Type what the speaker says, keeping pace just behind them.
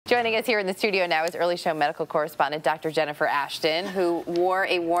Joining us here in the studio now is early show medical correspondent Dr. Jennifer Ashton, who wore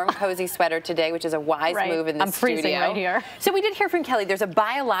a warm, cozy sweater today, which is a wise move in this studio. I'm freezing right here. So we did hear from Kelly, there's a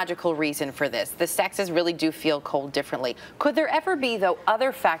biological reason for this. The sexes really do feel cold differently. Could there ever be, though,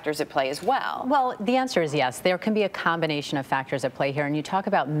 other factors at play as well? Well, the answer is yes. There can be a combination of factors at play here. And you talk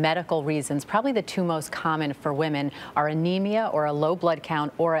about medical reasons. Probably the two most common for women are anemia or a low blood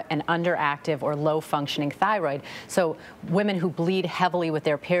count or an underactive or low functioning thyroid. So women who bleed heavily with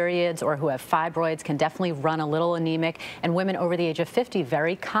their periods or who have fibroids can definitely run a little anemic, and women over the age of 50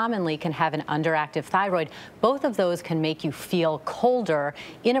 very commonly can have an underactive thyroid. Both of those can make you feel colder,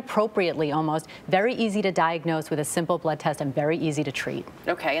 inappropriately almost, very easy to diagnose with a simple blood test and very easy to treat.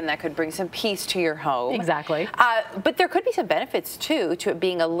 Okay, and that could bring some peace to your home. Exactly. But there could be some benefits, too, to it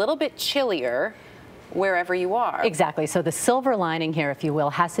being a little bit chillier wherever you are. Exactly. So the silver lining here, if you will,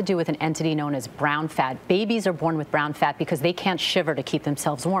 has to do with an entity known as brown fat. Babies are born with brown fat because they can't shiver to keep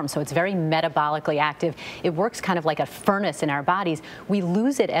themselves warm. So it's very metabolically active. It works kind of like a furnace in our bodies. We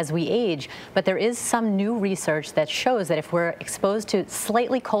lose it as we age, but there is some new research that shows that if we're exposed to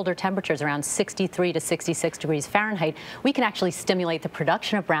slightly colder temperatures, around 63 to 66 degrees Fahrenheit, we can actually stimulate the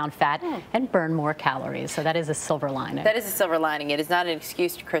production of brown fat and burn more calories. So that is a silver lining. That is a silver lining. It is not an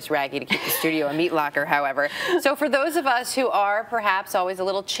excuse to Chris Raggy to keep the studio a meat locker, however. So for those of us who are perhaps always a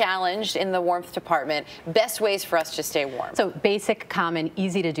little challenged in the warmth department, best ways for us to stay warm. So basic, common,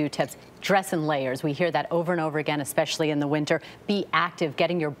 easy to do tips. Dress in layers. We hear that over and over again, especially in the winter. Be active.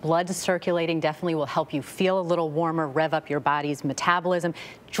 Getting your blood circulating definitely will help you feel a little warmer, rev up your body's metabolism.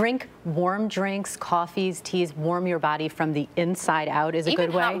 Drink warm drinks, coffees, teas. Warm your body from the inside out is a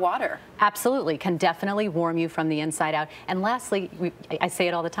good way. Even hot water. Absolutely. Can definitely warm you from the inside out. And lastly, I say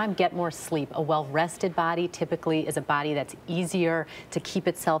it all the time, get more sleep. A well-rested body typically is a body that's easier to keep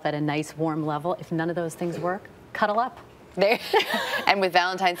itself at a nice warm level. If none of those things work, cuddle up. There. And with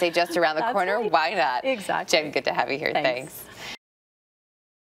Valentine's Day just around the corner, right. why not? Exactly. Jen, good to have you here. Thanks.